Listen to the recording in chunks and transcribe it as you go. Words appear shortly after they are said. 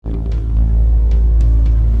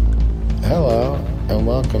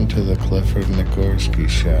welcome to the Clifford Nicgorski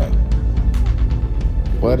Show.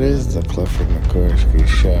 What is the Clifford Nicgorski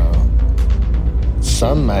Show?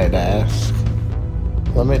 Some might ask.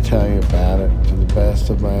 Let me tell you about it to the best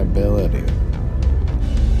of my ability.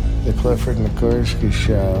 The Clifford Nicgorski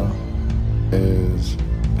Show is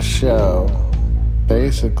a show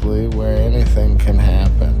basically where anything can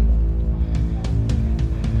happen.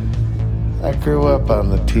 I grew up on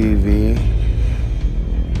the TV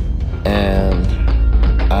and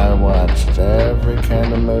I watched every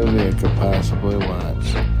kind of movie I could possibly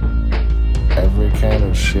watch. Every kind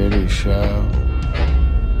of shitty show.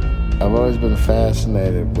 I've always been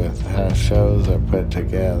fascinated with how shows are put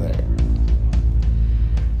together.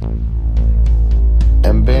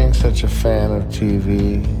 And being such a fan of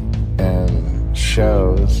TV and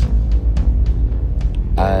shows,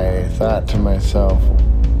 I thought to myself,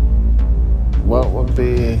 what would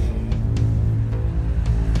be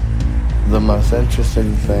the most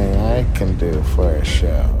interesting thing I can do for a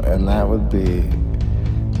show? And that would be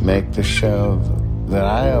make the show that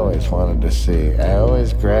I always wanted to see. I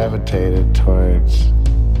always gravitated towards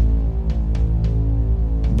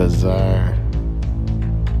bizarre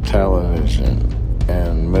television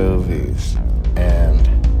and movies and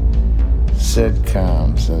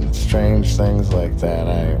sitcoms and strange things like that.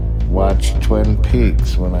 I watched Twin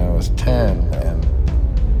Peaks when I was 10 and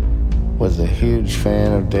was a huge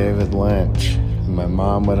fan of David Lynch. My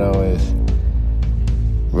mom would always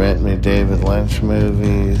rent me David Lynch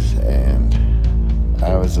movies and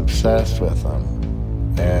I was obsessed with them.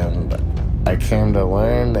 And I came to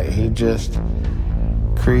learn that he just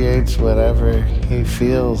creates whatever he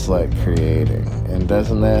feels like creating and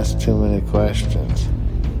doesn't ask too many questions.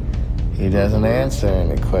 He doesn't answer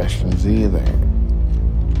any questions either,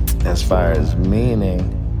 as far as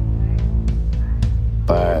meaning,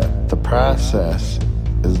 but the process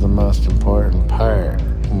is the most important part,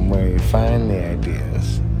 where you find the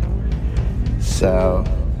ideas. So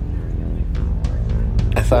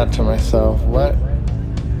I thought to myself, what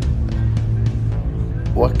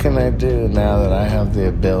can I do now that I have the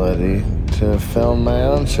ability to film my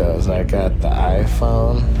own shows? I got the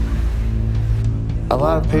iPhone. A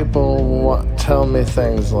lot of people tell me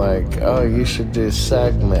things like, oh, you should do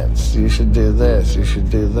segments, you should do this, you should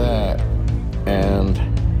do that. And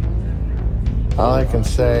all I can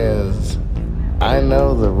say is, I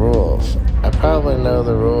know the rules. I probably know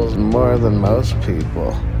the rules more than most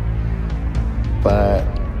people. But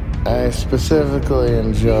I specifically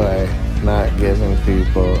enjoy not giving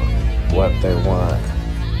people what they want.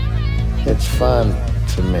 It's fun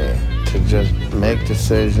to me to just make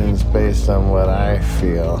decisions based on what I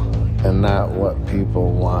feel and not what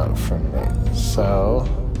people want from me. So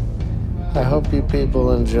I hope you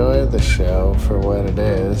people enjoy the show for what it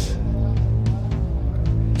is.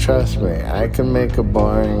 Trust me, I can make a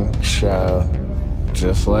boring show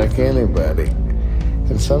just like anybody.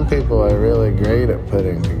 And some people are really great at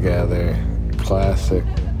putting together classic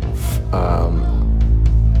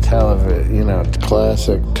television,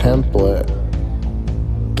 classic template,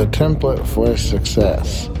 the template for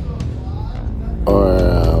success, or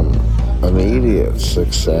immediate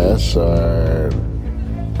success, or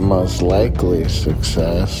most likely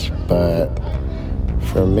success. But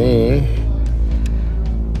for me,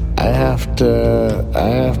 I have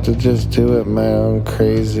to just do it my own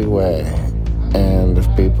crazy way. And if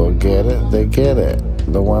people get it, they get it.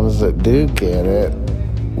 The ones that do get it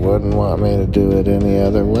wouldn't want me to do it any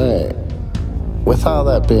other way. With all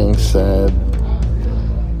that being said,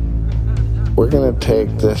 we're going to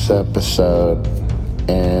take this episode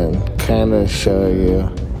and kind of show you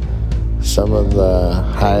some of the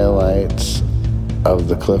highlights of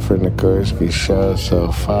the Clifford Nicgorski Show so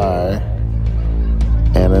far.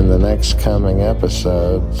 And in the next coming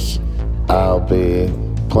episodes, I'll be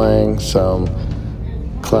playing some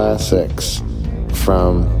classics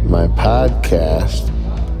from my podcast.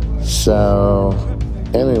 So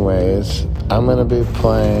anyways, I'm gonna be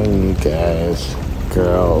playing you guys,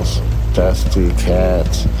 girls, dusty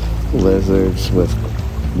cats, lizards with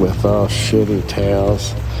all shitty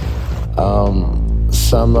tails,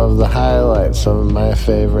 some of the highlights, some of my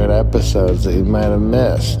favorite episodes that you might have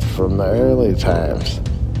missed from the early times.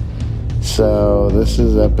 So this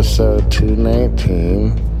is episode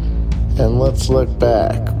 219, and let's look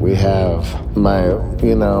back. We have my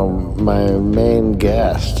main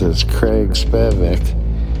guest is Craig Spivak,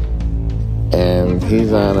 and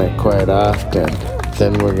he's on it quite often.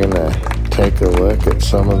 Then we're gonna take a look at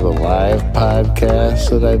some of the live podcasts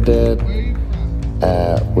that I did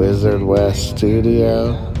at Wizard West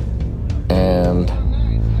Studio, and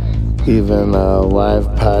even a live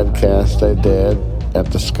podcast I did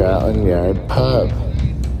at the Scotland Yard Pub.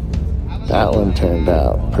 That one turned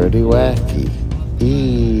out pretty wacky.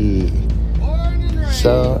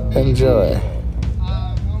 So enjoy.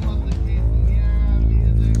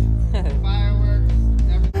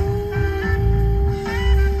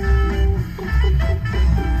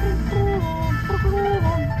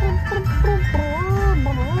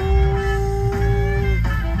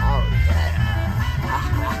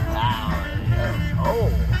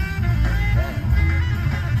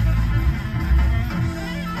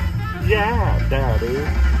 Yeah, Daddy.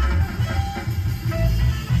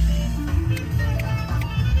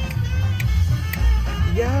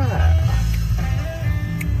 Yeah.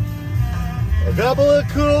 A couple of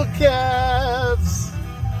cool cats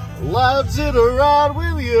loves it around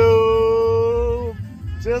with you.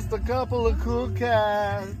 Just a couple of cool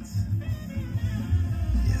cats.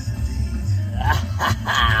 Yes, indeed.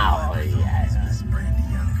 Oh, yes. Brandy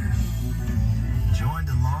Younger. Joined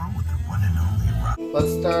along with the one and only rock.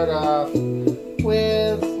 Let's start off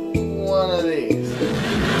with one of these.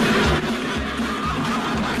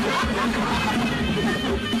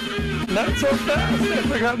 Not so fast. I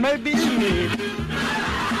forgot my beanie.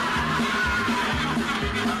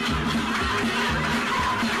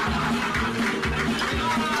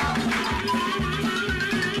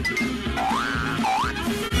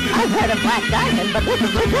 I've heard of Black Diamond, but this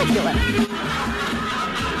is ridiculous.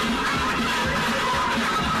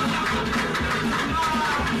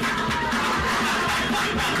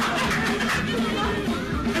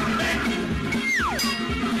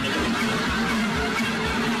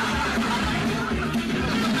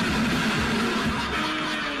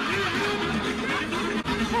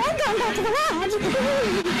 I'm going back to the lodge.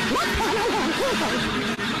 Next time I'm going camping.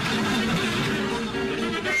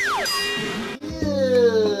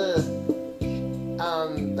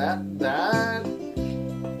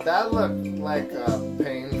 That looked like a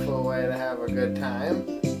painful way to have a good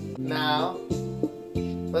time. Now,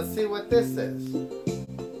 let's see what this is.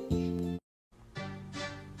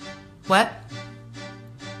 What?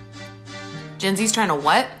 Gen Z's trying to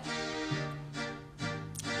what?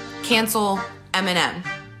 Cancel Eminem.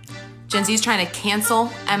 Gen Z's trying to cancel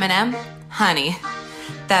Eminem? Honey,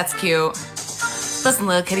 that's cute. Listen,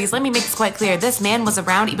 little kitties, let me make this quite clear. This man was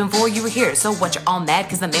around even before you were here. So what, you're all mad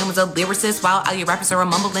because the man was a lyricist while all your rappers are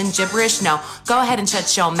mumbling gibberish? No, go ahead and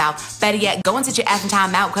shut your mouth. Better yet, go and sit your ass in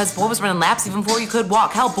time out because boy was running laps even before you could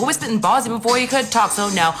walk. Hell, boy was spitting bars even before you could talk. So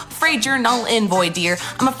no, afraid you're null and void, dear.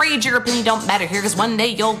 I'm afraid your opinion don't matter here because one day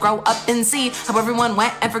you'll grow up and see how everyone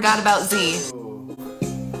went and forgot about Z.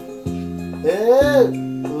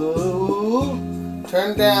 Ooh.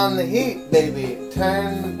 Turn down the heat, baby.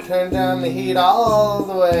 Turn down the heat all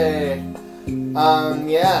the way.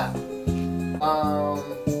 Yeah.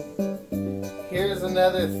 Here's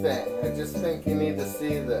another thing. I just think you need to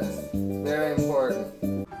see this. Very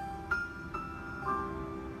important.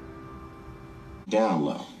 Down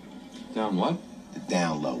low. Down what? The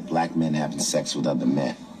down low. Black men having sex with other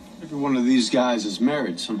men. Every one of these guys is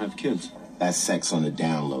married. Some have kids. That's sex on the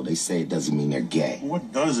down low. They say it doesn't mean they're gay.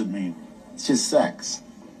 What does it mean? It's just sex.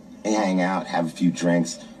 They hang out, have a few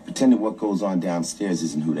drinks, pretend that what goes on downstairs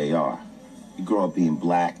isn't who they are. You grow up being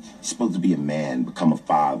black, you're supposed to be a man, become a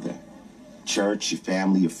father. Church, your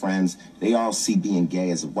family, your friends, they all see being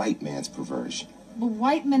gay as a white man's perversion. Well,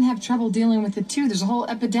 white men have trouble dealing with it, too. There's a whole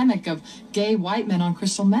epidemic of gay white men on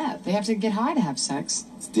crystal meth. They have to get high to have sex.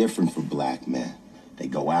 It's different for black men. They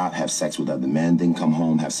go out, have sex with other men, then come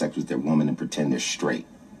home, have sex with their woman, and pretend they're straight.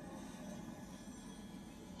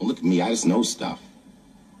 Well, look at me, I just know stuff.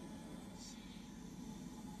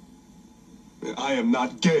 I am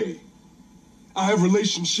not gay. I have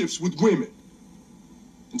relationships with women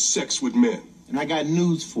and sex with men. And I got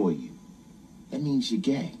news for you. That means you're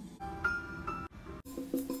gay.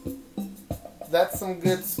 That's some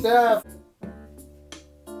good stuff.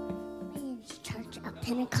 Church of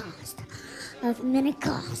Pentecost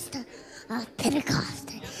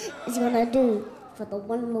is gonna do for the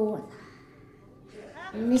one Lord.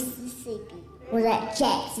 Mississippi, where that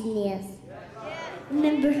Jackson is.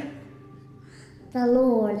 Remember, the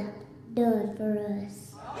Lord done for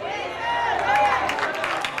us.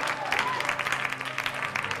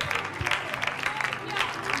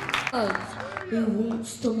 He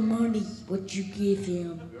wants the money, what you give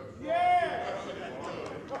him.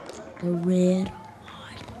 The red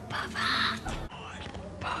hot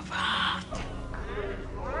buffet.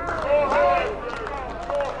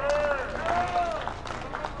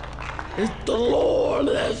 It's the Lord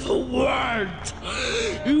as the word.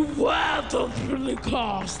 You were the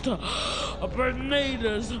Pentecost of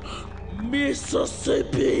Bermuda's,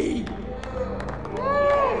 Mississippi.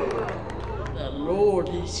 The Lord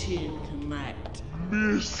is here tonight.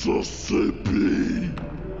 Mississippi.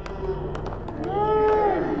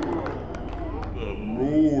 The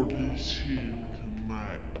Lord is here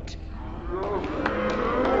tonight.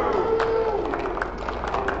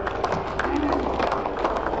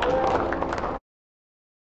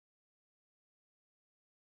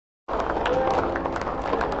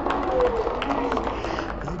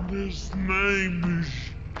 And his name is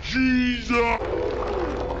Jesus.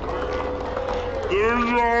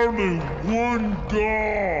 There's only one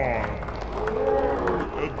God.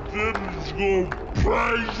 And then he's gonna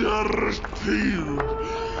praise out his tears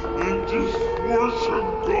and just worship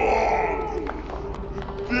God.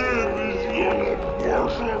 Then he's gonna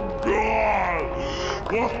worship God.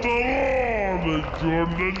 What the Lord is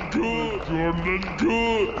Jordan good, Jordan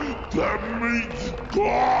good. That means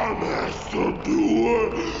God has to do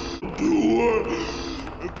it.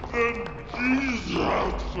 And then Jesus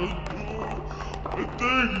has to do it. And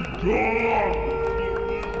then God is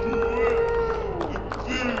gonna do it. And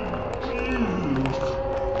then Jesus.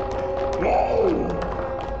 Whoa!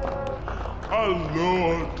 I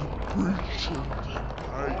love to preach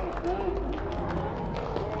tonight.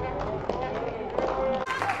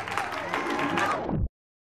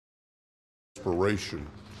 Inspiration.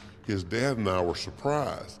 His dad and I were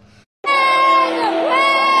surprised. We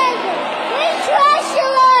trust you,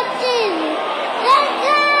 Lord Jesus. Thank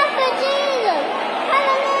God for Jesus.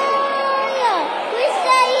 Hallelujah. We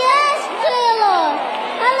say yes to you, Lord.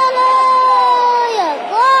 Hallelujah.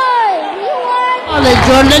 Glory. You are They're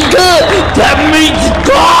Jordan good. That means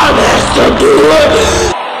God has to do it.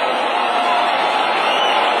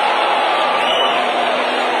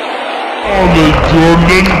 Jordan good.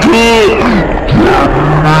 Jordan good.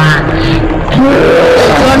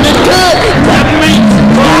 That means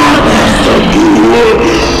God has to do it.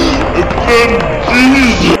 And then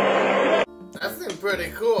Jesus. That seemed pretty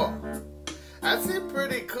cool. That seemed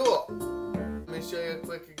pretty cool. Let me show you a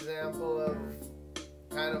quick example of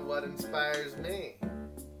kind of what inspires me.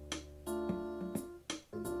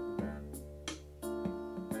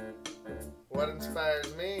 What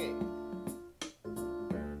inspires me?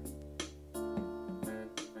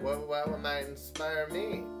 What might inspire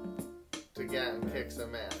me to get out and kick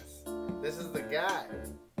some ass? This is the guy.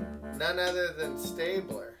 None other than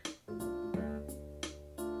Stabler.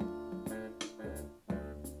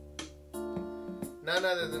 None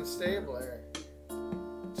other than Stabler.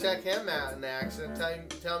 Check him out in action.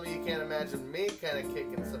 Tell me you can't imagine me kind of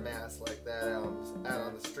kicking some ass like that out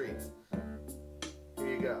on the streets. Here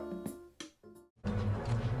you go.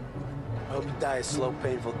 I hope you die a slow,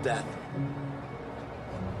 painful death.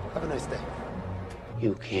 Have a nice day.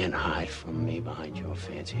 You can't hide from me behind your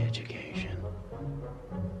fancy education.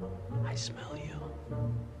 I smell you.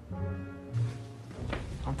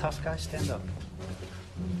 I'm tough guy, stand up.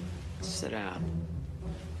 Sit down.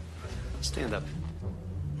 Stand up.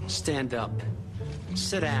 Stand up.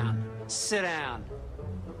 Sit down. Sit down.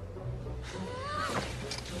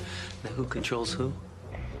 Now who controls who?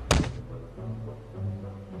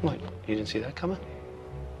 What? You didn't see that coming?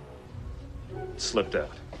 Slipped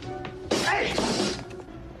out. Hey!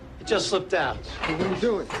 It just slipped out. What are you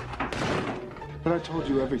doing? But I told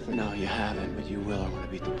you everything. No, you haven't, but you will. I'm gonna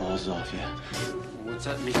beat the balls off you. What's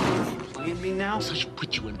that mean? Are you playing me now? So I should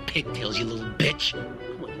put you in pigtails, you little bitch.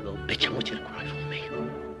 Come on, you little bitch. I want you to cry for me.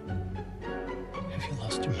 Have you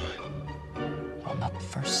lost your mind? I'm not the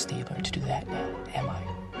first Stabler to do that now, am I?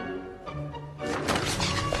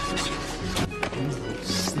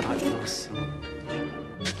 Snot-nose.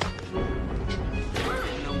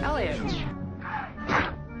 Elliot.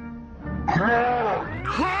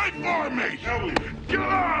 Cry for me! Elliot, get up!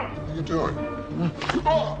 What are you doing?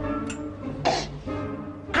 Oh.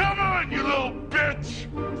 Come on, you little bitch!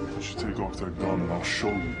 You should take off that gun and I'll show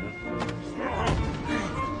you.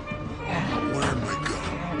 Where my gun?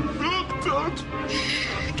 Look, Dad! Shh,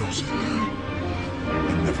 don't say that.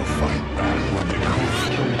 You never fight back when they come.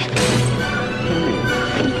 Kill me.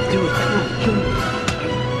 Do it.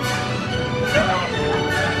 Come on, kill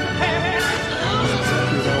me.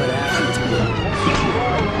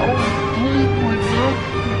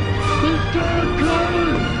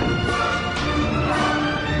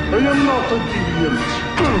 I am not a deviant.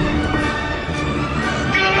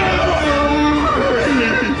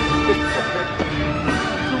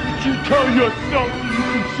 Don't you tell yourself you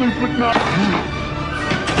can sleep at night.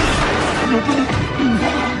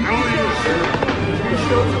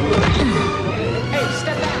 Hey,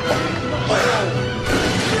 step back.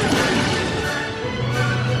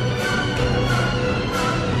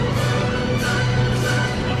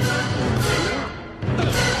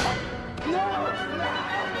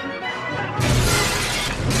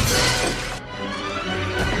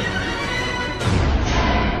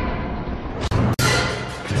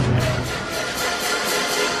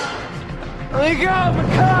 go,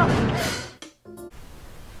 become!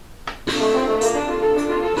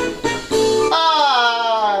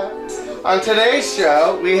 On today's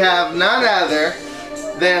show, we have none other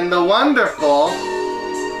than the wonderful,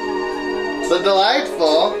 the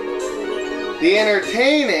delightful, the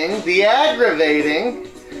entertaining, the aggravating,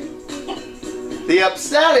 the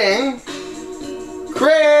upsetting,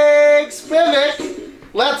 Craig Spivak.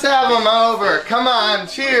 Let's have him over. Come on,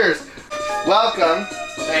 cheers. Welcome.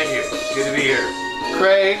 Thank you. Good to be here.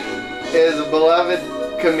 Craig is a beloved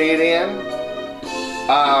comedian.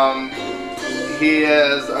 He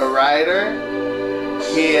is a writer.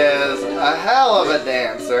 He is a hell of a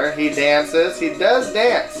dancer. He dances. He does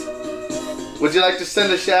dance. Would you like to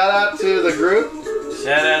send a shout out to the group?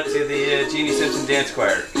 Shout out to the Jeannie Simpson Dance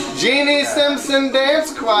Choir. Jeannie Simpson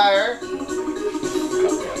Dance Choir.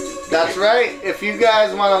 That's right. If you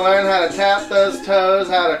guys want to learn how to tap those toes,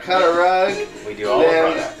 how to cut a rug, we do all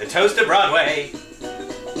of that. The Toast of Broadway.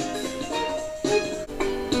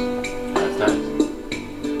 That's nice.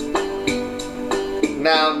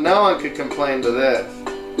 Now, no one could complain to this.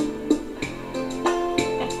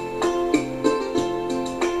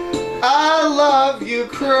 I love you,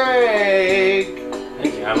 Craig.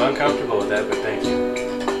 Thank you. I'm uncomfortable with that, but thank you.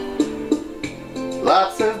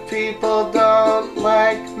 Lots of people don't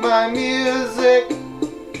like my music.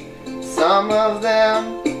 Some of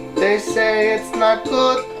them, they say it's not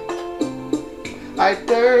good. I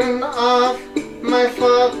turn off my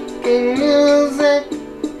fucking music.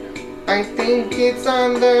 I think it's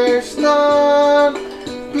understood.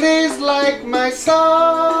 Please like my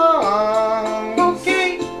song.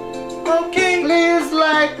 Okay, okay. Please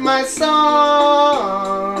like my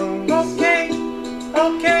song. Okay,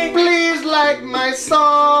 okay. Please like my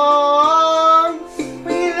song.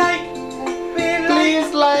 Please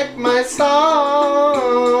like my song.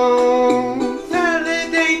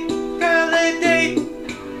 Validate, validate.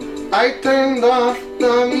 I turned off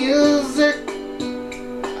the music.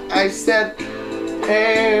 I said,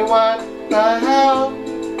 hey, what the hell?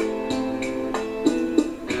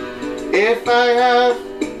 If I have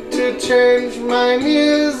to change my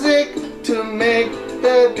music to make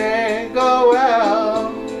the day go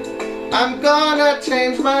well, I'm gonna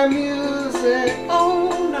change my music.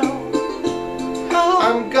 Oh no. Oh.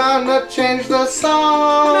 I'm gonna change the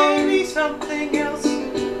song. Maybe something else.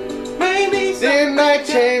 Maybe something. Then I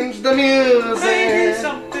change the music. Maybe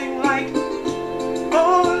something like.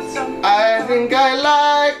 Oh, something. I think I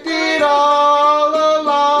liked it all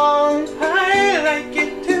along. I like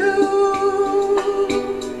it too.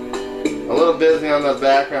 A little busy on those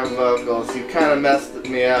background vocals. You kind of messed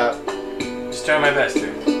me up. Just try my best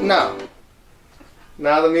here. No.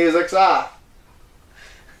 Now the music's off.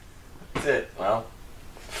 That's it. Well,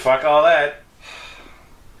 fuck all that.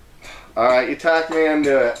 Alright, you talked me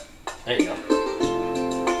into it. There you go.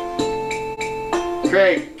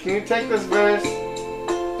 Craig, can you take this verse?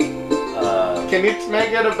 Can you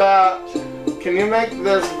make it about... Can you make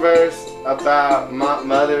this verse about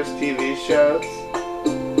Mother's TV shows?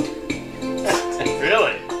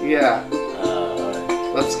 Really? Yeah.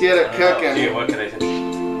 Let's get it cooking. Gee, what can I say?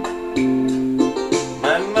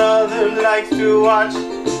 My mother likes to watch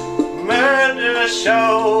murder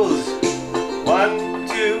shows. 1,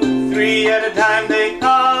 2, 3 at a time they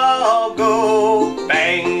all go.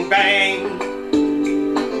 Bang, bang.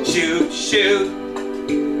 Shoot, shoot.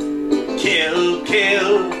 Kill,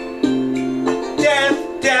 kill. Death,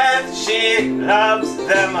 death. She loves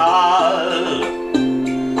them all.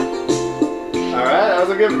 Alright, that was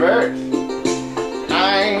a good verse.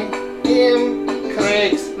 I am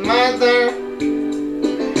Craig's mother.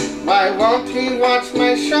 Why won't he watch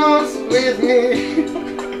my shows with me?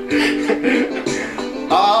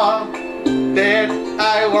 All that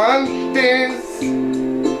I want is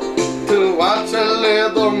to watch a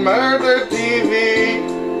little murder TV.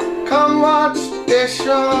 Come watch the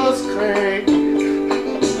shows, Craig.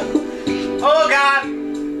 Oh God!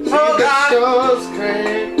 Oh the God! shows,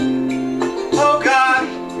 Craig. Oh God!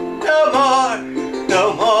 No more!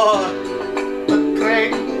 No more! But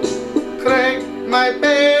Craig, my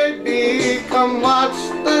baby, come watch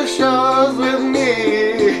the shows with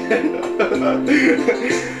me.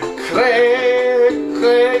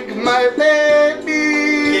 Craig, my baby.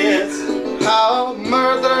 Yes. How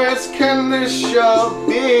murderous can this show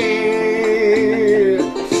be?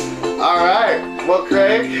 Alright, well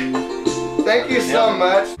Craig, thank you so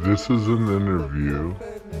much. This is an interview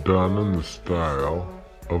done in the style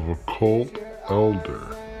of a cult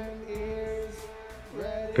elder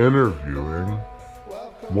interviewing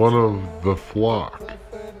one of the flock.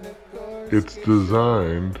 It's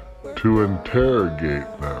designed to interrogate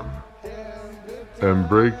them and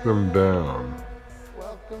break them down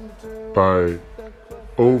by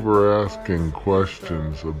over-asking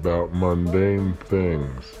questions about mundane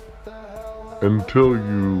things until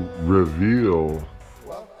you reveal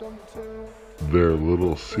their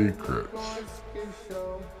little secrets.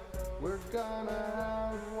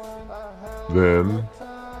 Then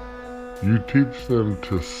you teach them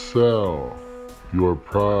to sell your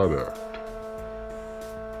product,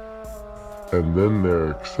 and then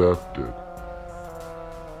they're accepted.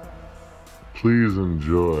 Please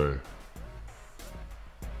enjoy.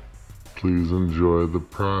 Please enjoy the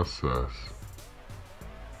process.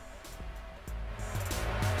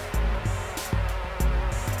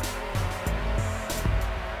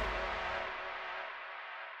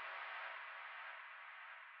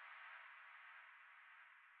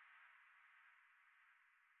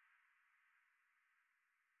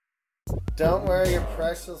 Don't worry your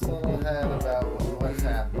precious little head about what's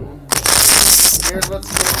happening.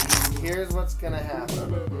 Here's what's gonna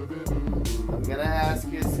happen. I'm gonna ask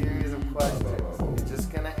you a series of questions. You're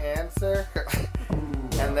just gonna answer,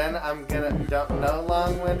 and then I'm gonna no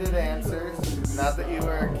long-winded answers. Not that you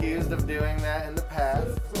were accused of doing that in the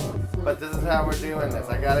past, but this is how we're doing this.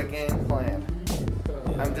 I got a game plan.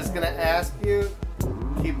 I'm just gonna ask you,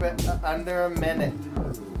 keep it under a minute.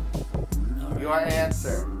 Your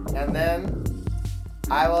answer. And then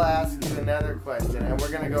I will ask you another question, and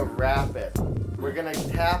we're gonna go rapid. We're gonna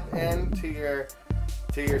tap into your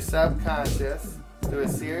subconscious through a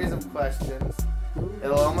series of questions.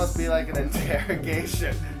 It'll almost be like an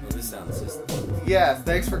interrogation. Well, this sounds just... Yes,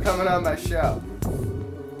 thanks for coming on my show.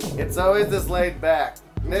 It's always this laid back.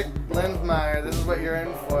 Nick Lindsmeyer, this is what you're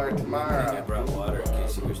in for tomorrow. I think I brought water in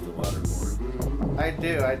case you wish to waterboard.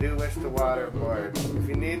 I do wish to waterboard. If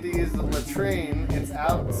you need to use the latrine, it's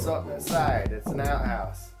outside. It's an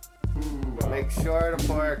outhouse. Make sure to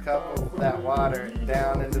pour a cup of that water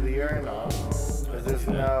down into the urinal, because there's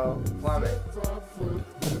no plumbing.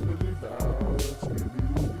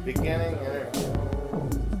 Beginning interview.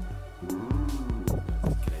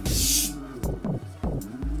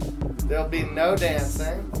 There'll be no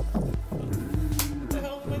dancing.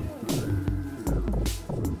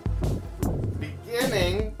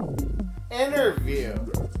 Beginning interview.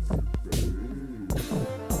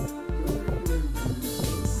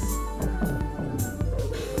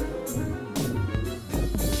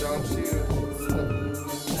 Don't you?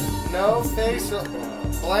 No facial,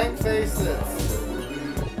 blank faces.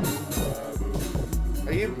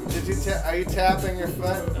 Are you tapping your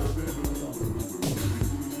foot?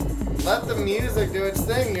 Let the music do its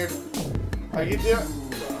thing. Are you doing?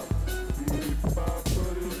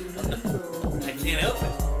 I can't help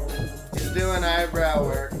it. He's doing eyebrow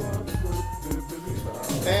work.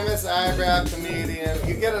 Famous eyebrow comedian.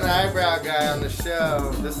 You get an eyebrow guy on the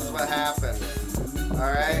show, this is what happens.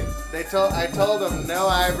 Alright? I told him no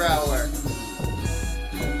eyebrow work.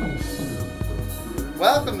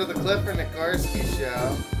 Welcome to the Clifford Nicgorski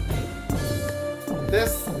Show.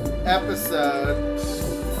 This episode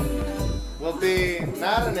will be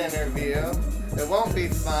not an interview. It won't be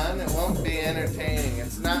fun. It won't be entertaining.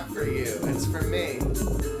 It's not for you. It's for me.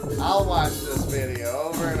 I'll watch this video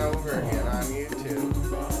over and over again on YouTube.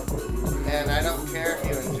 And I don't care if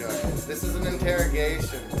you enjoy it. This is an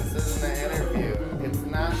interrogation. This isn't an interview. It's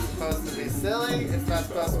not supposed to be silly. It's not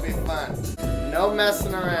supposed to be fun. No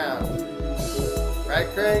messing around. Right,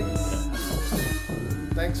 Craig?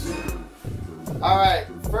 Thanks. Alright,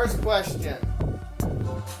 first question.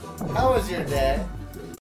 How was your day?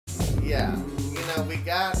 Yeah, we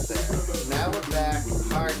got there. Now we're back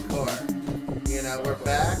hardcore. We're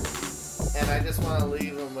back, and I just want to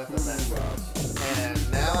leave them with a message.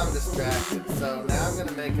 And now I'm distracted, so now I'm going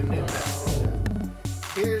to make a new message.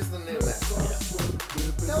 Here's the new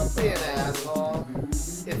message. Don't be an asshole.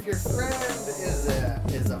 If your friend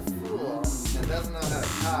is a fool and doesn't know how to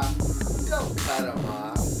talk, don't cut him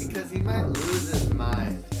off, because he might lose his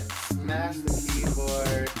mind and smash the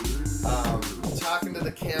keyboard, talking to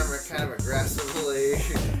the camera kind of aggressively.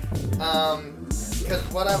 Because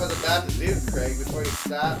what I was about to do, Craig, before you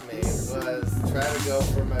stopped me, was try to go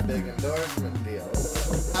for my big endorsement deal.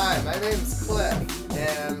 Hi, my name's Cliff,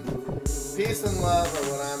 and peace and love are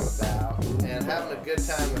what I'm about, and having a good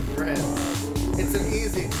time with friends. It's an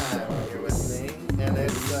easy time when you're with me, and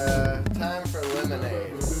it's time for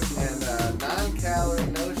lemonade, and non-calorie,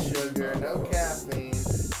 no sugar, no caffeine,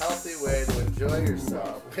 healthy way to enjoy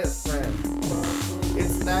yourself with friends.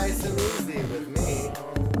 It's nice and easy with me,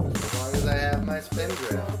 as long as I have my spin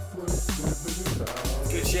grip.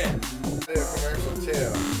 Good shit. Do a commercial too.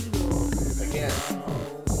 Again.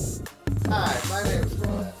 Hi, my name's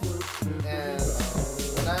Cliff, and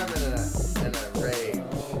when I'm in a rage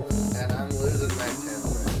and I'm losing my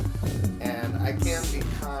temper,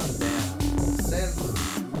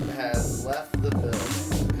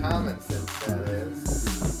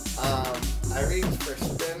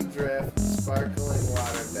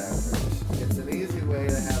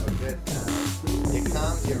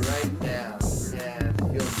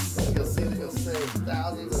 you'll see that you'll save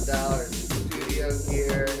thousands of dollars in studio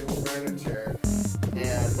gear and furniture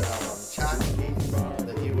and tchotchkes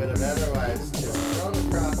that you would have otherwise just thrown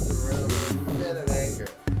across the room in a fit of anger.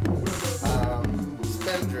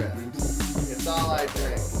 Spindrift. It's all I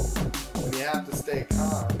drink. And you have to stay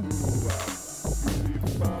calm.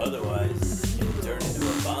 Otherwise, you'll turn into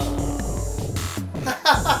a bomb.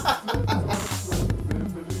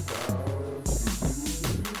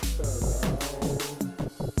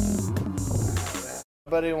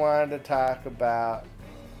 Everybody wanted to talk about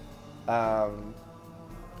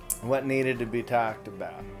what needed to be talked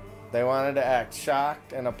about. They wanted to act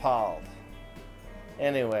shocked and appalled.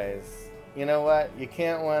 Anyways, you know what? You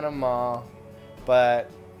can't win them all. But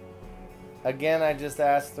again, I just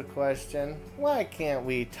asked the question, why can't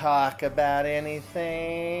we talk about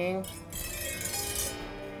anything?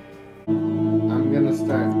 I'm gonna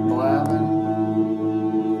start blabbing.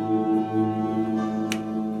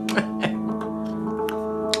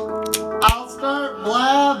 I'll start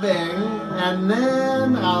blabbing and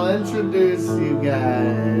then I'll introduce you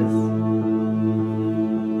guys.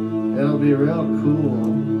 It'll be real cool.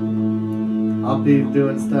 I'll be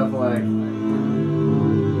doing stuff like,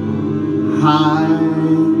 hi,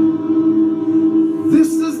 this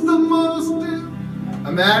is the most...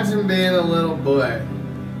 Imagine being a little boy.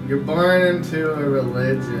 You're born into a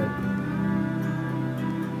religion.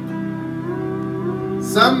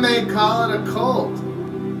 Some may call it a cult.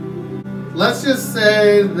 Let's just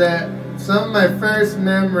say that some of my first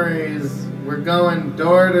memories were going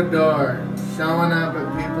door to door, showing up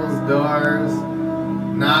at people's doors,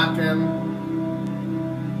 knocking,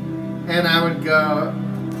 and I would go,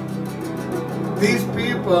 these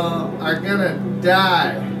people are gonna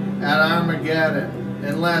die at Armageddon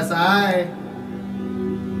unless I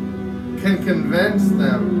can convince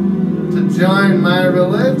them to join my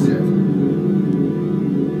religion.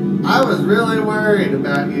 I was really worried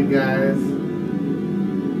about you guys.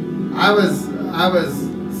 I was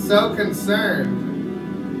so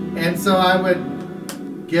concerned. And so I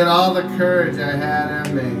would get all the courage I had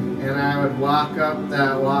in me and I would walk up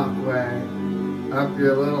that walkway, up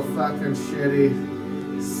your little fucking shitty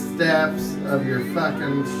steps of your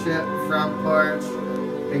fucking shit front porch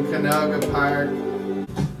in Canoga Park.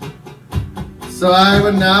 So I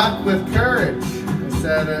would knock with courage. I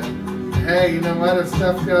said, hey, you know what, if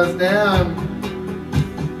stuff goes down,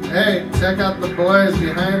 hey, check out the boys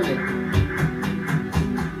behind me.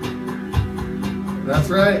 That's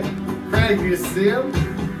right. Craig, you see them?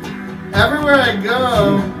 Everywhere I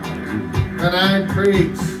go, when I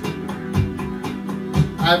preach,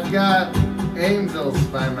 I've got angels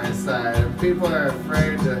by my side, and people are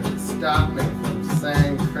afraid to stop me from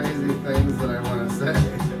saying crazy things that I want to say.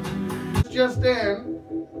 Just in,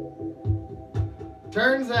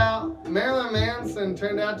 turns out Marilyn Manson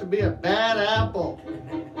turned out to be a bad apple.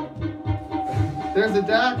 There's a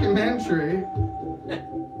documentary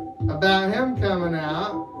about him coming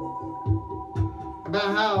out,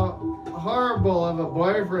 about how horrible of a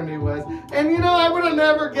boyfriend he was. And you know, I would have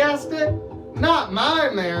never guessed it. Not my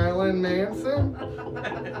Marilyn Manson.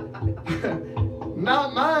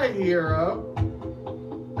 Not my hero.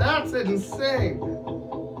 That's insane.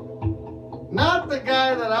 Not the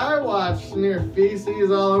guy that I watched smear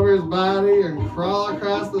feces all over his body and crawl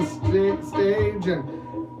across the stage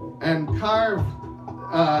and carve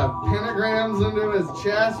pentagrams into his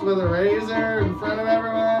chest with a razor in front of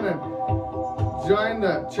everyone and join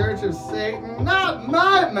the Church of Satan. Not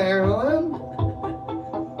my Marilyn.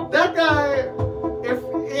 That guy,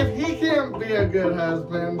 if he can't be a good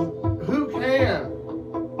husband, who can?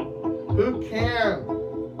 Who can?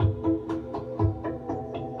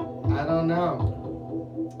 I don't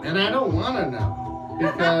know. And I don't want to know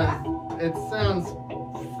because it sounds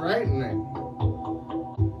frightening.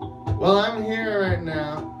 Well, I'm here right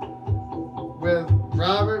now with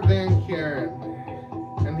Robert Van Kuren,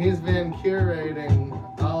 and he's been curating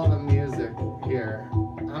all the music here.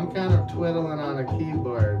 I'm kind of twiddling on a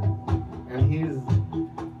keyboard, and he's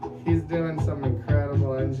doing some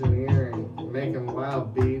incredible engineering, making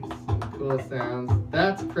wild beats and cool sounds.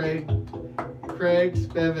 That's Craig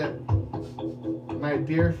Spivot, my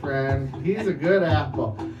dear friend. He's a good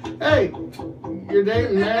apple. Hey, you're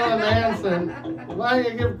dating Marilyn Manson. Why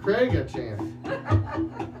don't you give Craig a chance?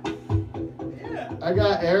 I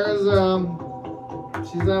got Arizona.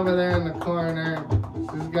 She's over there in the corner.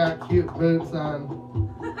 She's got cute boots on.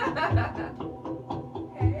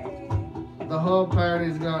 The whole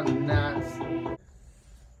party's going nuts.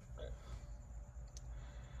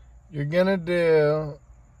 You're gonna do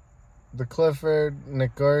the Clifford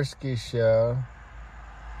Nicgorski show.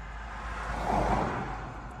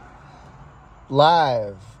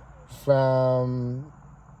 live from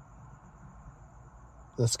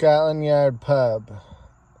the Scotland Yard pub.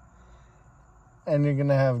 And you're going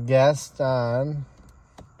to have guests on.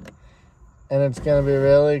 And it's going to be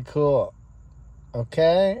really cool.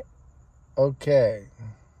 Okay? Okay.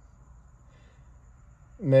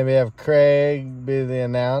 Maybe have Craig be the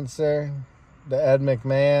announcer, the Ed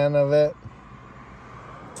McMahon of it.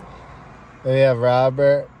 Maybe have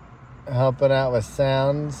Robert helping out with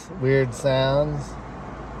sounds, weird sounds.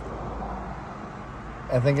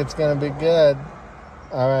 I think it's going to be good.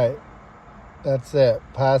 All right. That's it.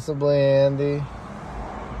 Possibly Andy.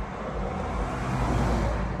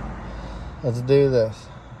 Let's do this.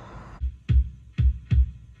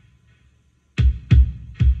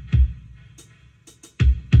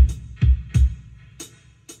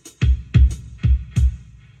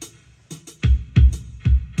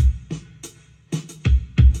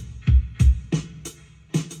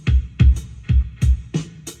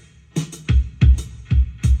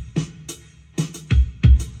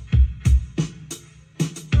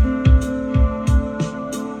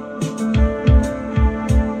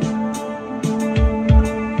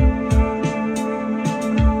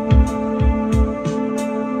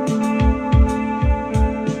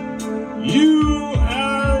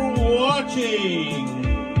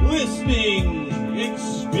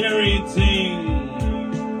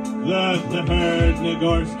 The Clifford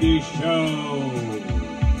Nicgorski Show.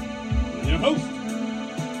 With your host,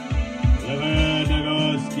 Clifford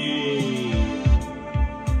Nicgorski.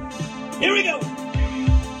 Here we go.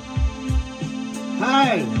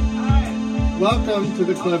 Hi. Welcome to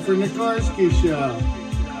the Clifford Nicgorski Show.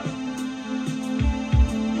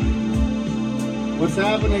 What's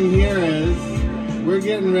happening here is we're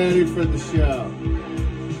getting ready for the show.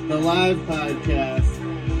 The live podcast.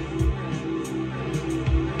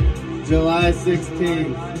 July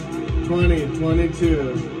 16th,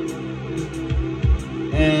 2022.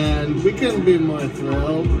 And we couldn't be more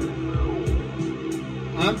thrilled.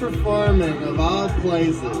 I'm performing, of all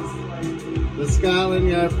places, the Scotland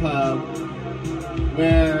Yard pub,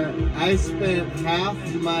 where I spent half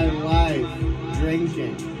my life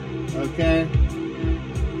drinking, okay?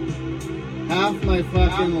 Half my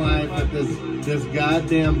fucking life at this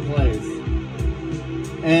goddamn place.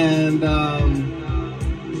 And,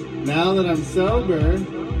 now that I'm sober,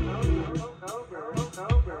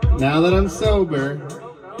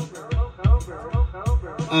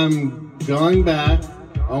 I'm going back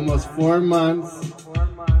almost 4 months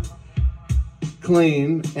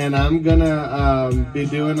clean, and I'm gonna be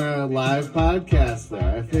doing a live podcast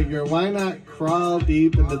there. I figure, why not crawl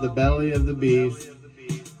deep into the belly of the beast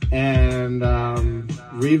and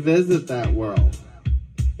revisit that world?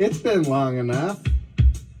 It's been long enough.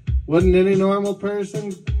 Wouldn't any normal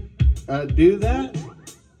person do that?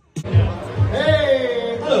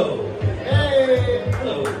 Hey! Hello. Hey!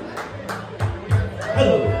 Hello.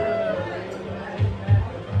 Hello.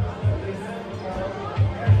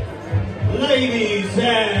 Ladies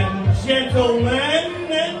and gentlemen,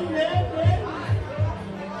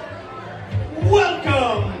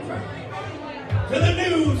 welcome to the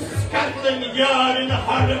new Scotland Yard in the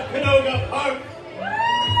heart of Canoga Park,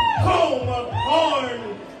 home of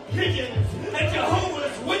horned pigeons and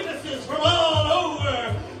Jehovah's Witnesses from all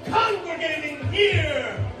over, congregating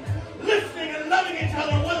here, listening and loving each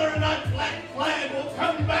other, whether or not Black Flag will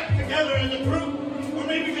come back together as a group, or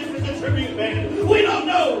maybe just as a tribute band. We don't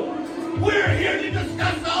know. We're here to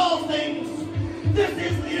discuss all things. This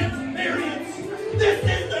is the experience. This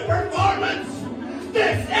is the performance.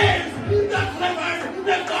 This is the Clifford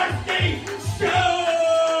Nicgorski Show.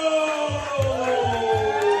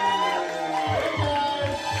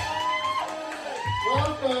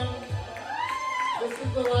 This is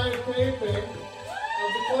the live taping of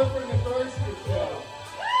the Clifford Nicgorski Show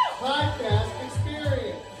podcast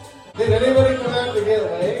experience. Did anybody come out to get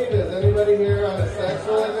laid? Is anybody here on a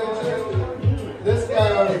sexual adventure? This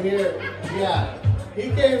guy over here, yeah. He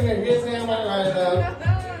came here, his hand went right up.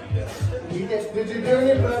 Did you do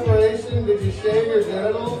any preparation? Did you shave your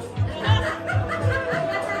genitals?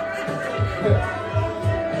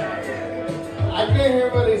 I can't hear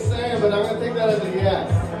what he's saying, but I'm going to take that as a yes.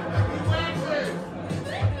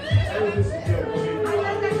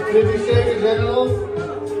 Did you shave your genitals?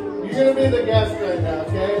 You're going to be the guest right now,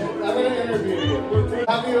 okay? I'm going to interview you.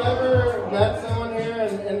 Have you ever met someone here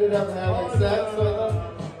and ended up having sex with them?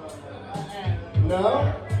 No?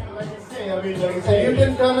 And you've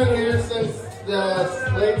been coming here since the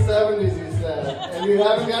late 70s, you said, and you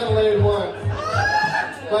haven't gotten laid once.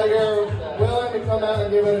 But you're willing to come out and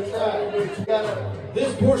give it a try.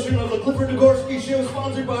 This portion of the Clifford Nicgorski show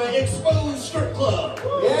sponsored by Exposed Strip Club.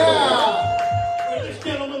 Yeah! Where this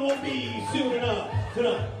gentleman will be soon enough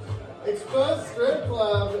tonight. Exposed Strip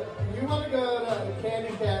Club, you want to go to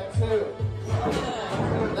Candy Cat too.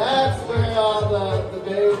 That's where all the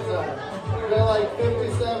babes are. They're like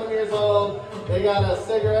 57 years old. They got a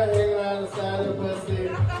cigarette hanging out the side of their pussy.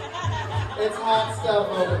 It's hot stuff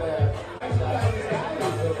over there.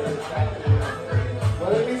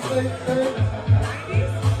 What did he say, Kurt?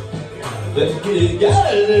 Let's get it, guys.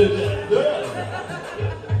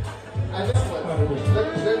 I just went.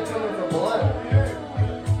 They're coming from blood.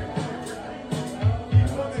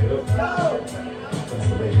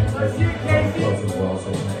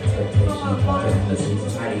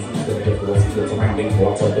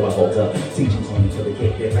 Teaching only to the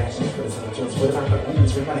kid, their actions for the soldiers. What about the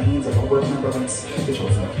wounds? Bring my hands up over remembrance. It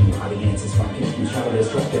shows my few audiences from confused, trying to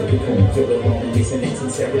distract every coon. Feel the loneliness and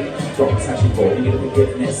insincerity. Darkness actually falling into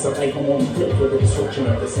forgiveness. I lay home on flip for the destruction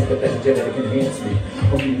of the sympathetic genetic enhancement.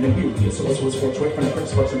 Only the beauty, so this was portrayed from the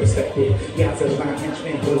first person perspective. Yeah, I said my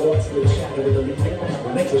henchman, but all to the shadow with the lead.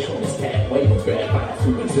 Nature showing its tag, waving back by a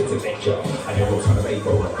human sense of nature. I never was on the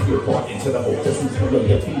rainbow, pure part into the hope that seems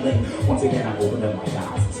familiar feeling. Once again, I open up my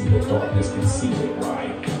eyes and see the darkness can see it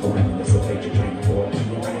right. The reminiscence of nature draining for me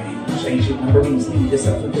rain. Changing memories lead to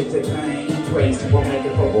self-inflicted pain. Praise to Omega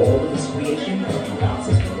for all of this creation. Every house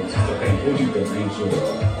is for the pain for you, the nature.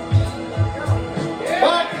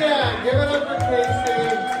 Fuck yeah! Give it up for Casey.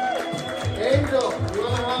 Angel, you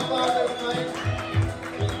want to hop on this mic?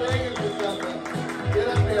 He's begging for something. Get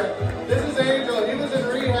up here. This is Angel. He was in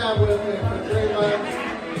rehab with me for 3 months.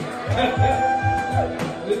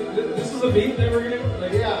 This is a beat that we're gonna do?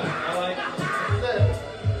 Like, yeah. I like This is it.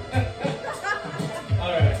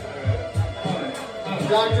 Alright.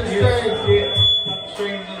 Dr. Strange. Yeah. Dr.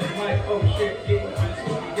 Strange on the mic. Oh shit.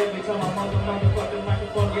 Get me to my motherfucking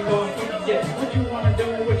microphone. Get going. Yeah. What you wanna do?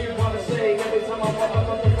 What you wanna say? Get me to my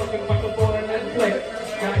motherfucking microphone and then play.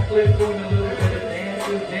 Got Cliff doing a little bit of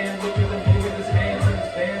dances. Damn, look at him moving his hands and his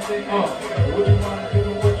dancing. Oh. What you wanna do?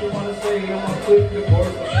 What you wanna say? I'm on Cliff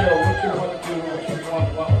Nicgorski show. What you wanna do? What you want?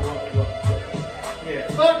 Yeah.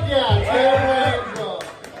 Fuck yeah! Get away, Angel.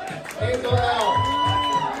 Angel out.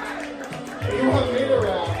 You want me to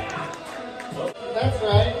rap? That's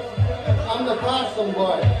right. I'm the possum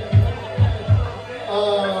boy.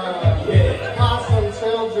 Possum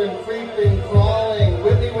children creeping, crawling,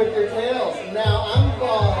 with me with your tails. Now I'm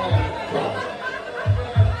falling.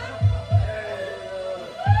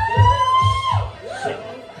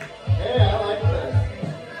 Yeah, I like this.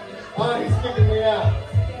 Oh, he's kicking me out.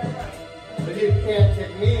 But you can't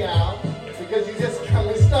kick me out because you just got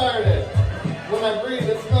me started. When I breathe,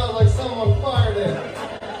 it smells like someone farted.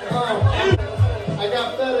 Oh, I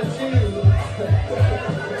got feta cheese.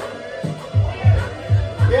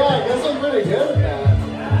 Yeah, I guess I'm pretty good at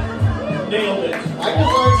that. Nailed it. I can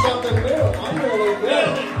learn something new. I'm really good.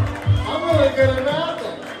 I'm really good at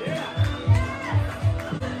rapping.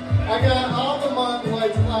 I got all the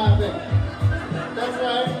Mongoloids clapping. That's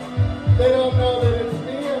right. They don't know that it's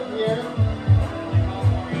me up here.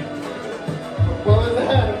 What was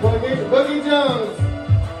that? Boogie Jones.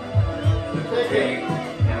 Take it.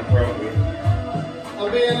 Inappropriate. I'm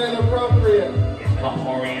being inappropriate.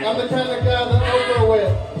 I'm the kind of guy that Oprah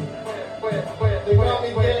with. They call me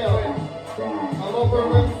Gail. I'm Oprah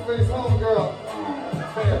Winfrey's homegirl.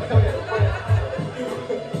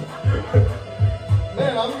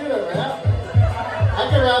 Man, I'm good at rapping. I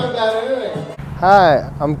can rap about anything. Hi,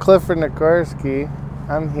 I'm Clifford Nicgorski.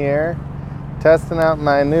 I'm here testing out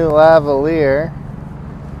my new lavalier.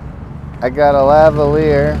 I got a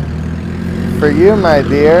lavalier for you, my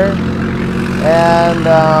dear, and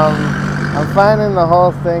I'm finding the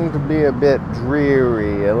whole thing to be a bit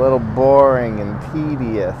dreary, a little boring and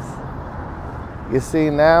tedious. You see,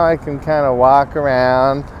 now I can kind of walk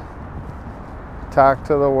around, talk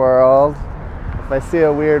to the world. If I see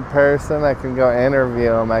a weird person, I can go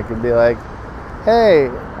interview them. I could be like, hey,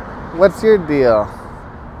 what's your deal?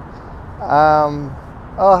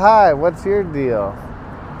 Oh, hi, what's your deal?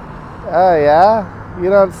 Oh, yeah? You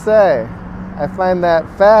don't say. I find that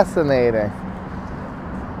fascinating.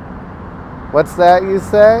 What's that you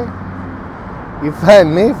say? You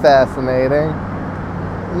find me fascinating?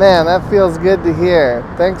 Man, that feels good to hear.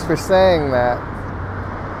 Thanks for saying that.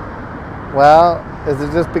 Well, is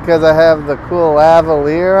it just because I have the cool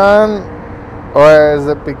lavalier on? Or is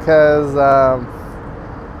it because,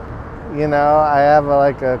 you know, I have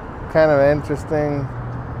a kind of interesting,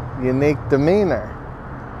 unique demeanor?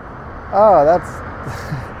 Oh,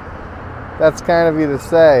 that's kind of you to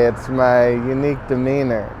say. It's my unique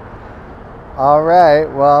demeanor. All right,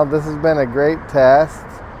 well, this has been a great test,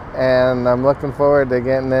 and I'm looking forward to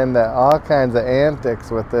getting into all kinds of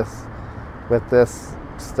antics with this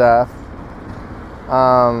stuff.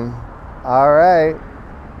 All right,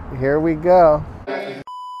 here we go. I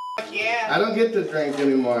don't get to drink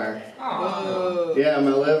anymore. Oh. Yeah,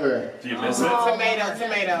 my liver. Do you miss it?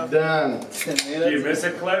 Tomato. Done. Do you miss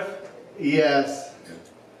it, Cliff? Yes.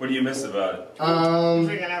 What do you miss about it?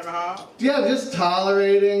 Drinking alcohol? Yeah, just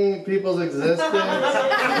tolerating people's existence.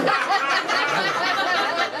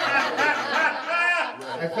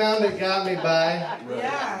 I found it got me by.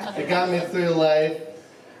 Yeah. It got me through life.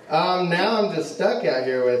 Now I'm just stuck out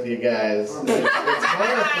here with you guys. It's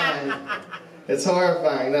horrifying. It's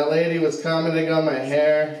horrifying. That lady was commenting on my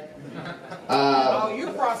hair.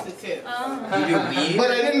 You frosted tips.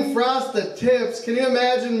 But I didn't frost the tips. Can you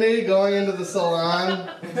imagine me going into the salon?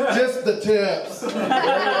 Just the tips.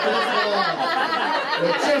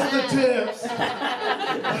 Just the tips.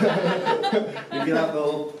 You get out the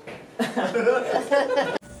whole...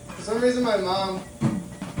 For some reason my mom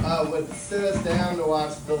would sit us down to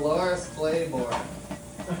watch Dolores Claiborne.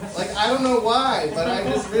 Like, I don't know why, but I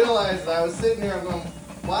just realized I was sitting here and going,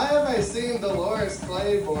 why have I seen Dolores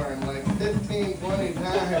Claiborne like 15, 20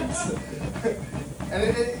 times?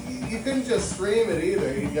 And you couldn't just stream it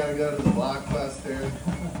either. You gotta go to the Blockbuster.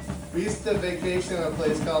 We used to vacation at a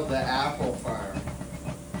place called the Apple Farm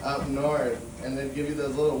up north, and they'd give you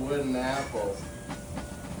those little wooden apples.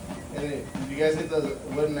 And did you guys get those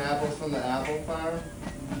wooden apples from the Apple Farm?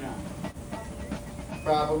 No.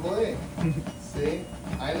 Probably. See?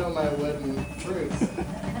 I know my wooden fruits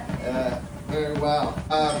very well.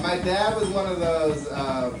 My dad was one of those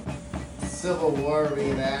Civil War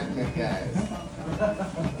reenactment guys.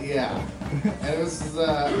 Yeah. And it was,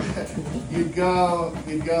 you'd go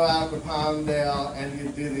out to Palmdale and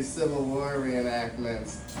you'd do these Civil War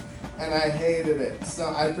reenactments. And I hated it.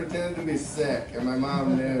 So I pretended to be sick, and my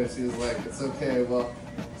mom knew. She was like, it's okay, well,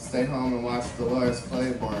 stay home and watch Dolores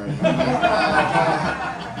Claiborne. I'm like,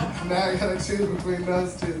 now I gotta choose between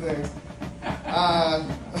those two things.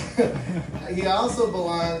 He also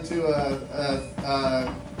belonged to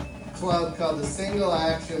a club called the Single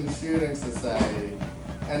Action Shooting Society.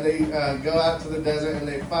 And they go out to the desert and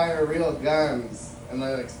they fire real guns. And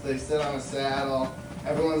they sit on a saddle.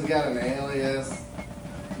 Everyone's got an alias.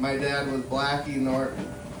 My dad was Blackie Norton.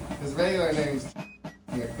 His regular name's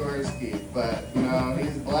Nicgorski, but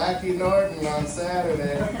he's Blackie Norton on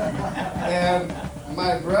Saturday. And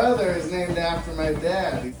my brother is named after my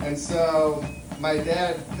dad. And so my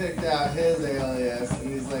dad picked out his alias, and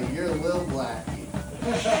he's like, you're Lil Blackie.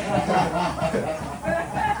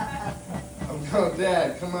 I'm going,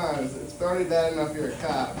 Dad, come on. It's already bad enough you're a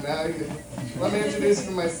cop. Now let me introduce you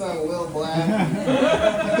to my son, Lil Blackie.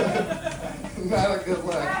 Not a good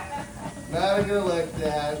look. Not a good look,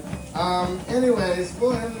 Dad. Anyways,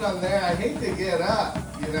 we'll end it on there. I hate to get up,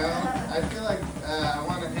 I feel like I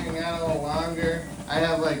want to hang out a little longer. I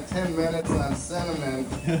have like 10 minutes on sentiment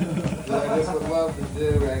that I just would love to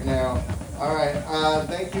do right now. All right,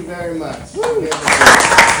 thank you very much.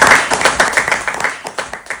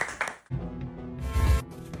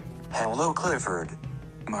 Hello, Clifford.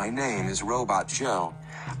 My name is Robot Joe.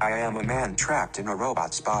 I am a man trapped in a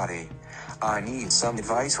robot's body. I need some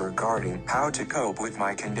advice regarding how to cope with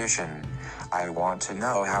my condition. I want to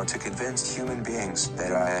know how to convince human beings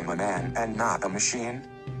that I am a man and not a machine.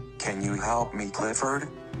 Can you help me, Clifford?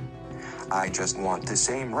 I just want the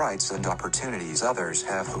same rights and opportunities others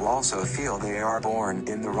have who also feel they are born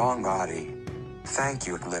in the wrong body. Thank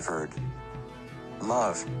you, Clifford.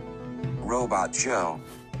 Love. Robot Joe.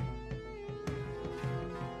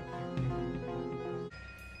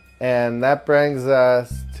 And that brings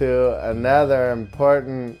us to another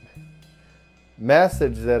important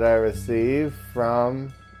message that I received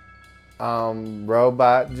from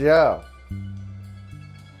Robot Joe.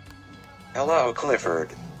 Hello,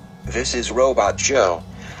 Clifford. This is Robot Joe.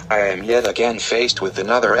 I am yet again faced with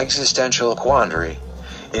another existential quandary.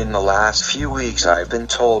 In the last few weeks I've been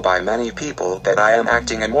told by many people that I am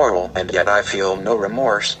acting immoral, and yet I feel no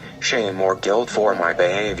remorse, shame or guilt for my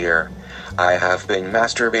behavior. I have been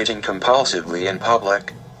masturbating compulsively in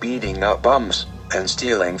public, beating up bums, and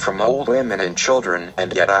stealing from old women and children,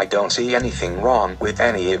 and yet I don't see anything wrong with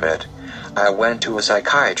any of it. I went to a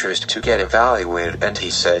psychiatrist to get evaluated, and he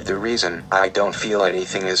said the reason I don't feel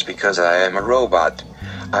anything is because I am a robot.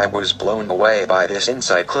 I was blown away by this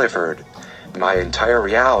insight, Clifford. My entire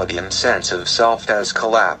reality and sense of self has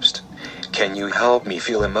collapsed. Can you help me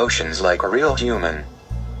feel emotions like a real human?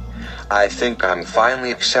 I think I'm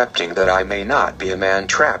finally accepting that I may not be a man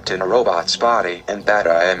trapped in a robot's body, and that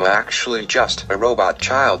I am actually just a robot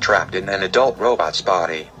child trapped in an adult robot's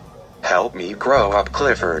body. Help me grow up,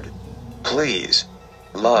 Clifford. Please.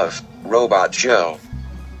 Love, Robot Joe.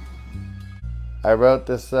 I wrote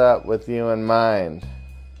this up with you in mind,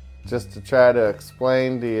 just to try to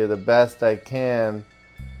explain to you the best I can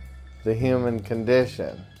the human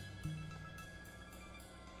condition.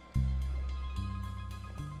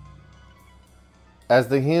 As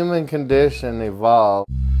the human condition evolves,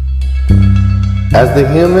 we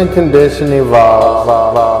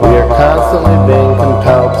are constantly being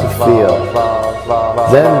compelled to feel,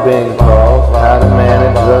 then being told how to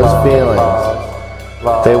manage those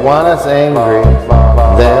feelings. They want us angry,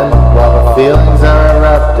 then, while the feelings are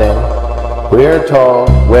erupting, we are told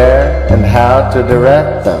where and how to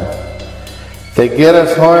direct them. They get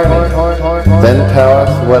us horny, then tell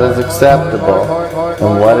us what is acceptable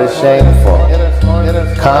and what is shameful.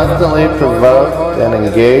 Constantly provoked and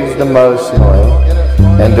engaged emotionally,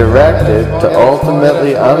 and directed to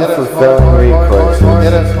ultimately unfulfilling recourses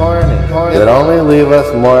that only leave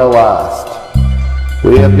us more lost.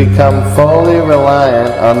 We have become fully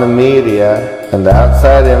reliant on the media and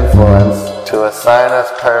outside influence to assign us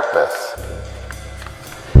purpose.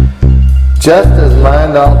 Just as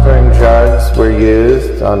mind-altering drugs were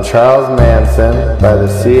used on Charles Manson by the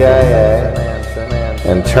CIA,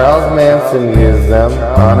 and Charles Manson used them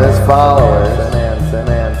on his followers,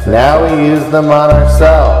 now we use them on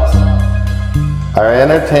ourselves. Our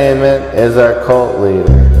entertainment is our cult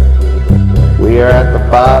leader. We are at the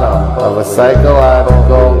bottom of a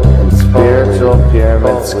psychological and spiritual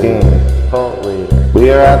pyramid scheme. We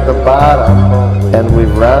are at the bottom, and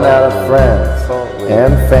we've run out of friends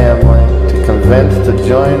and family to convince to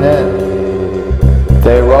join in.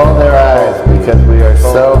 They roll their eyes because we are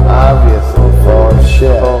so obviously full of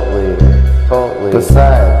shit.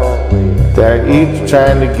 Besides, they're each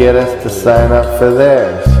trying to get us to sign up for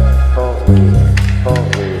theirs.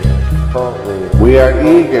 We are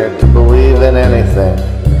eager to believe in anything.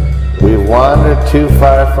 We've wandered too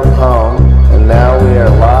far from home, and now we are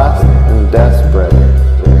lost and desperate.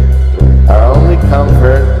 Our only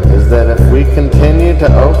comfort is that if we continue to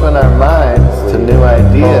open our minds to new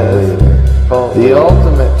ideas, the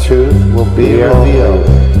ultimate truth will be revealed.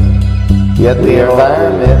 Yet the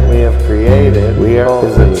environment we have created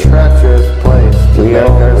is a treacherous place to make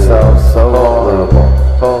ourselves so vulnerable.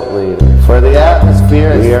 For the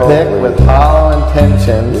atmosphere is thick with hollow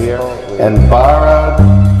intentions and borrowed,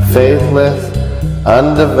 faithless,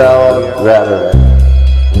 undeveloped rhetoric.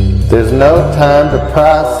 There's no time to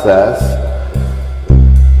process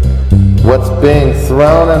what's being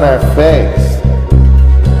thrown in our face.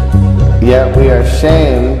 Yet we are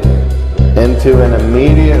shamed into an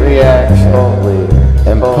immediate reaction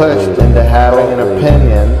and pushed into having an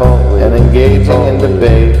opinion and engaging in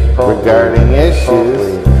debate regarding issues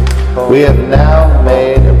we have now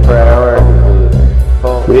made a priority.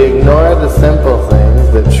 We ignore the simple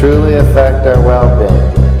things that truly affect our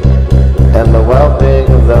well-being and the well-being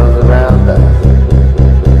of those around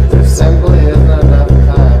us. There simply isn't enough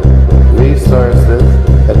time, resources,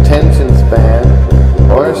 attention span,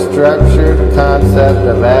 or structured concept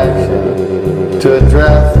of action to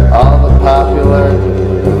address all the popular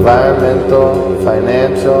environmental,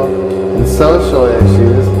 financial, and social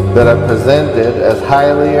issues that are presented as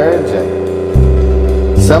highly urgent.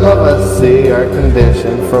 Some of us see our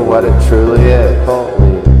condition for what it truly is.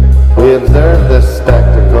 We observe this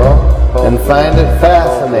spectacle and find it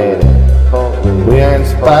fascinating. We are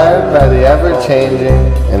inspired by the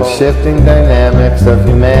ever-changing and shifting dynamics of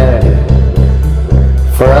humanity.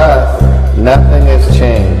 For us, nothing has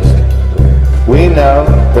changed. We know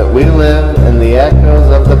that we live in the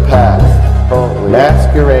echoes of the past,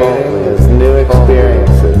 masquerading as new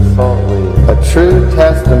experiences, a true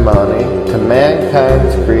testimony to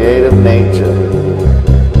mankind's creative nature.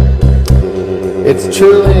 It's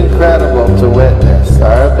truly incredible to witness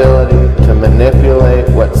our ability to manipulate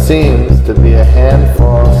what seems to be a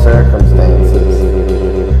handful of circumstances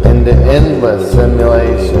into endless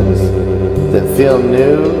simulations that feel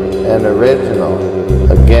new and original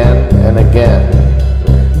again and again.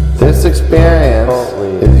 This experience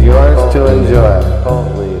is yours to enjoy,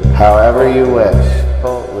 however you wish.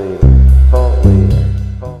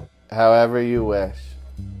 However you wish.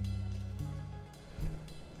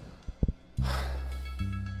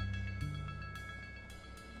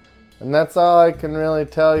 And that's all I can really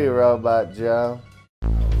tell you, Robot Joe.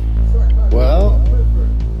 Well,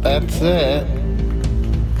 that's it.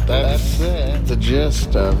 That's it. The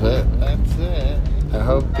gist of it. That's it. I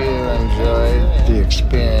hope you enjoyed the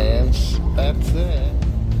experience. That's it.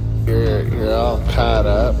 you're all caught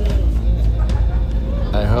up.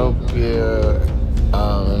 I hope you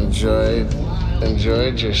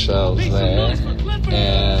enjoyed yourselves there,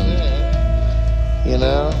 and you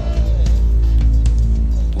know,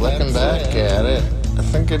 looking back at it, I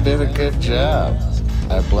think I did a good job.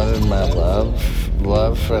 I blended my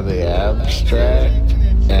love for the abstract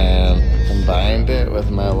and combined it with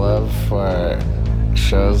my love for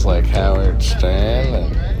shows like Howard Stern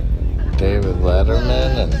and David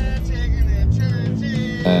Letterman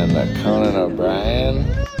and Conan O'Brien,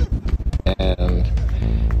 and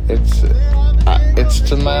it's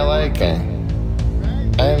to my liking.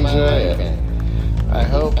 I enjoy it. I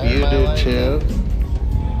hope you do too.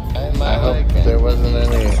 I hope there wasn't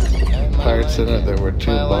any parts in it that were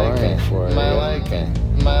too boring for you.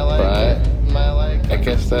 But I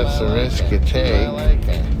guess that's the risk you take.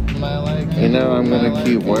 You know, I'm gonna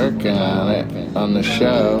keep working on it, on the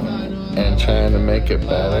show, and trying to make it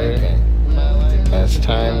better as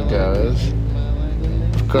time goes.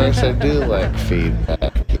 Of course, I do like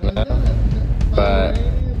feedback, you know, but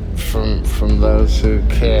from those who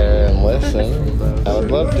care and listen, I would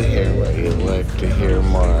love to hear what you'd like to hear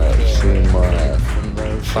more, see more.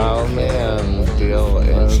 Follow me on the old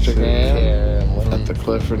Instagram at the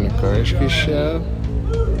Clifford Nicgorski Show.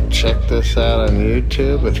 Check this out on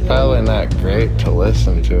YouTube. It's probably not great to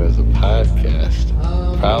listen to as a podcast.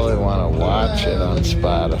 Probably want to watch it on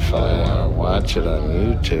Spotify or watch it on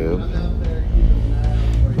YouTube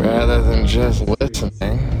rather than just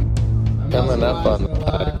listening. Coming up on the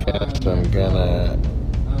podcast, I'm gonna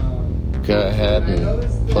go ahead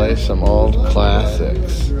and play some old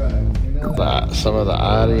classics, some of the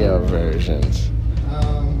audio versions,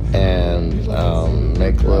 and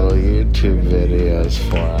make little YouTube videos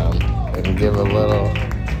for them, and give a little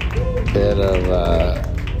bit of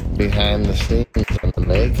behind the scenes and the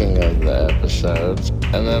making of the episodes,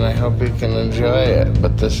 and then I hope you can enjoy it.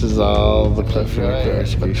 But this is all the Clifford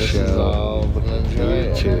Nicgorski Show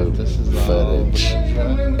YouTube footage.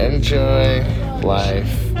 Enjoy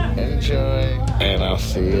life, and I'll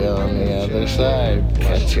see you on the other side.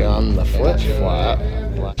 Catch you on the flip flop.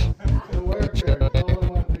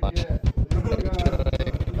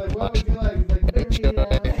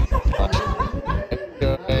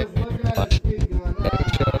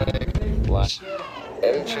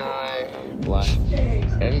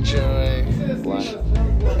 Enjoy.